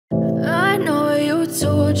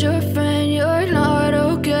told your friend you're not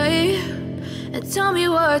okay, and tell me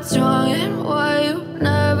what's wrong and why you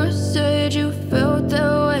never said you felt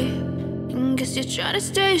that way. And guess you're trying to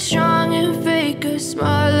stay strong and fake a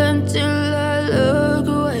smile until I look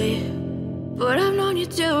away. But I've known you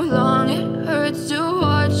too long, it hurts to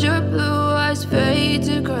watch your blue eyes fade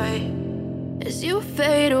to gray as you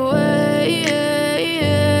fade away,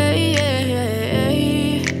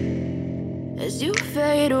 as you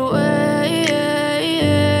fade away.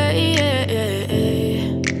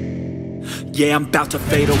 Yeah, I'm about to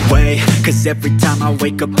fade away, cause every time I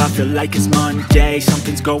wake up I feel like it's Monday.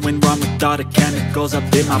 Something's going wrong with all the chemicals up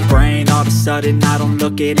in my brain. All of a sudden I don't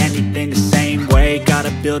look at anything the same way.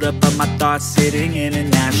 Gotta build up of my thoughts sitting in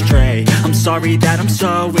an ashtray. I'm sorry that I'm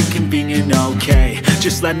so inconvenient, okay.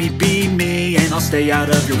 Just let me be me and I'll stay out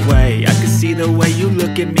of your way. I can see the way you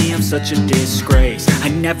look at me, I'm such a disgrace. I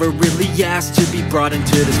never really asked to be brought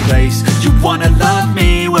into this place. You wanna love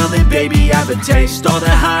me? Well then baby I have a taste. All the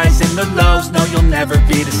highs and the lows, no you'll never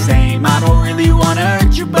be the same. I don't really wanna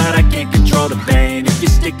hurt you but I can't control the pain. If you're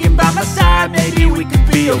sticking by my side maybe we could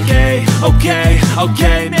be okay.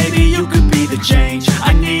 Okay, maybe you could be the change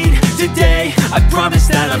I need today. I promise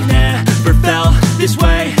that I've never felt this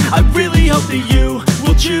way. I really hope that you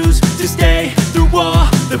will choose to stay through all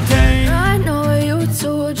the pain. I know you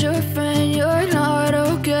told your friend you're not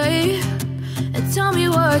okay, and tell me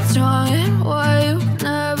what's wrong and why you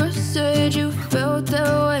never said you felt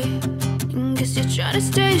that way. And guess you're trying to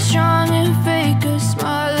stay strong and fake a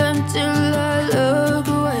smile until I look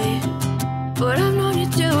away. But I've known you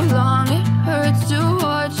too long, it hurts to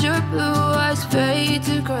watch your blue eyes fade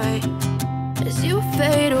to gray as you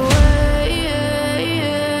fade away,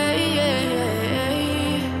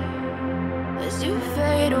 as you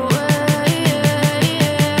fade away,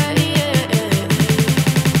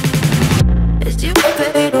 as you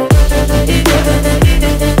fade away.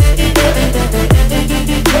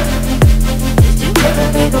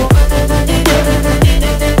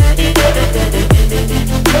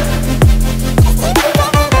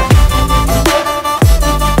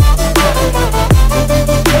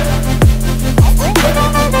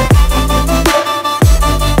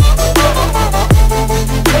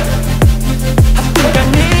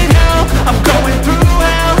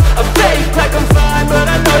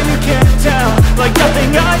 Like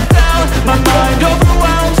nothing I found, my mind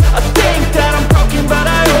overwhelms. I think that I'm broken, but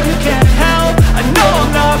I hope you can't help. I know I'm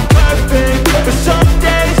not perfect, but some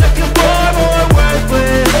days I feel far more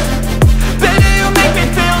worthless. Baby, you make me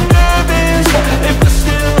feel nervous. If I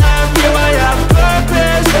still have you, I have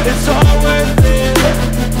purpose. It's all worth it.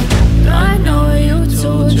 I know you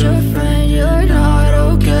told your friend you're not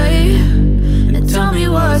okay, and tell me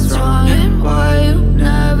what's wrong and why you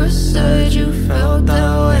never said you felt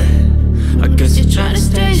that way. I guess you're trying to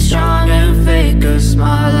stay strong and fake a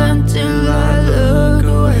smile until I look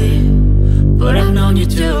away. But I've known you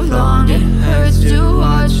too long, it hurts to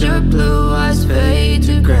watch your blue eyes fade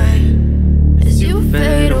to gray as you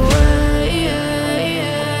fade away,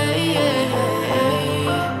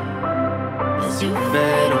 as you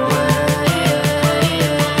fade away,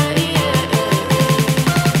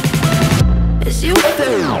 as you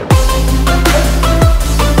fade away.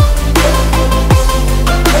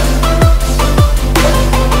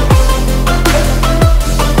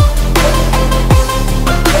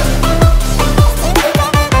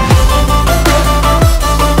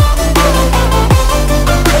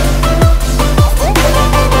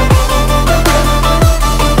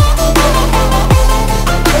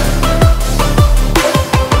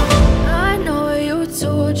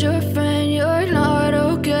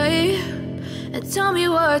 Tell me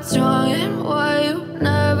what's wrong and why you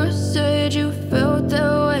never said you felt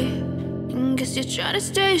that way. And guess you're trying to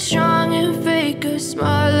stay strong and fake a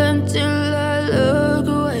smile until I look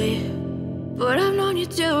away. But I've known you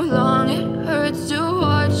too long, it hurts to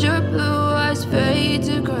watch your blue eyes fade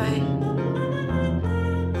to gray